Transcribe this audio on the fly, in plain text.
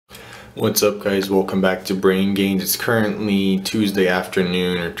What's up, guys? Welcome back to Brain Gains. It's currently Tuesday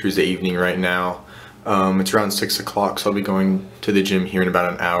afternoon or Tuesday evening right now. It's around 6 o'clock, so I'll be going to the gym here in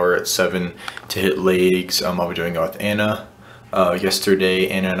about an hour at 7 to hit legs. I'll be doing it with Anna. Yesterday,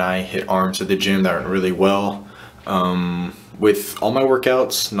 Anna and I hit arms at the gym. That went really well. With all my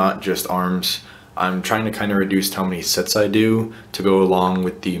workouts, not just arms, I'm trying to kind of reduce how many sets I do to go along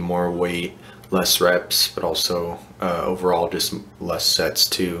with the more weight, less reps, but also overall just less sets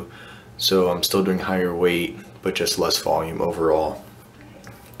too. So I'm still doing higher weight, but just less volume overall.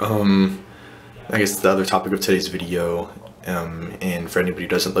 I guess the other topic of today's video, and for anybody who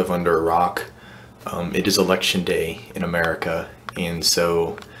doesn't live under a rock, it is election day in America, and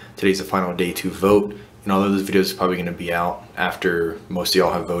so today's the final day to vote. And although this video is probably going to be out after most of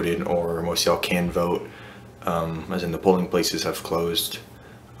y'all have voted, or most of y'all can vote, as in the polling places have closed,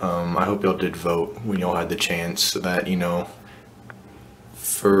 I hope y'all did vote when y'all had the chance, so that, you know,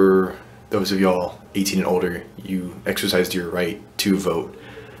 for those of y'all 18 and older, you exercised your right to vote.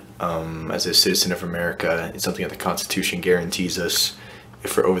 As a citizen of America, it's something that the Constitution guarantees us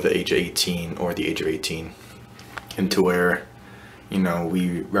if we're over the age of 18 or the age of 18. And to where, you know,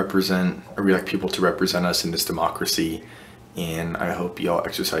 we represent, or we elect people to represent us in this democracy. And I hope y'all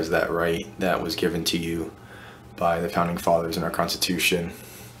exercise that right that was given to you by the founding fathers in our Constitution.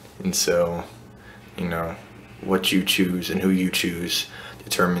 And so, you know, what you choose and who you choose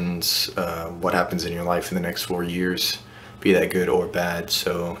determines what happens in your life in the next 4 years, be that good or bad.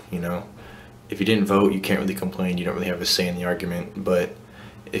 So, you know, if you didn't vote, you can't really complain. You don't really have a say in the argument. But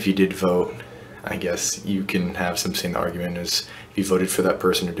if you did vote, I guess you can have some say in the argument as if you voted for that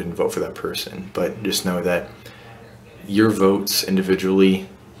person or didn't vote for that person. But just know that your votes individually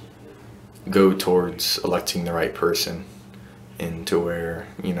go towards electing the right person, and to where,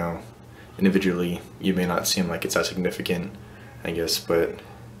 you know, individually you may not seem like it's that significant, I guess, but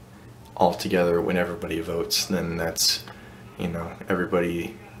altogether when everybody votes, then that's, you know,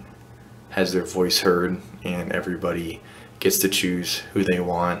 everybody has their voice heard and everybody gets to choose who they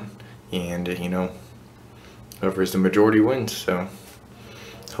want, and, you know, whoever is the majority wins. So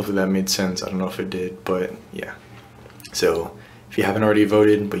hopefully that made sense. I don't know if it did, but yeah. So if you haven't already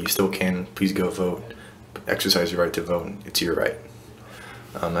voted but you still can, please go vote. Exercise your right to vote. It's your right.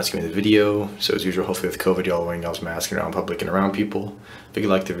 That's going to be the video. So as usual, hopefully with COVID, y'all wearing y'all's masks around public and around people. If you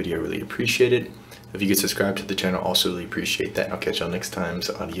like the video, I really appreciate it. If you could subscribe to the channel, also really appreciate that. And I'll catch y'all next time.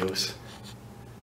 So adios.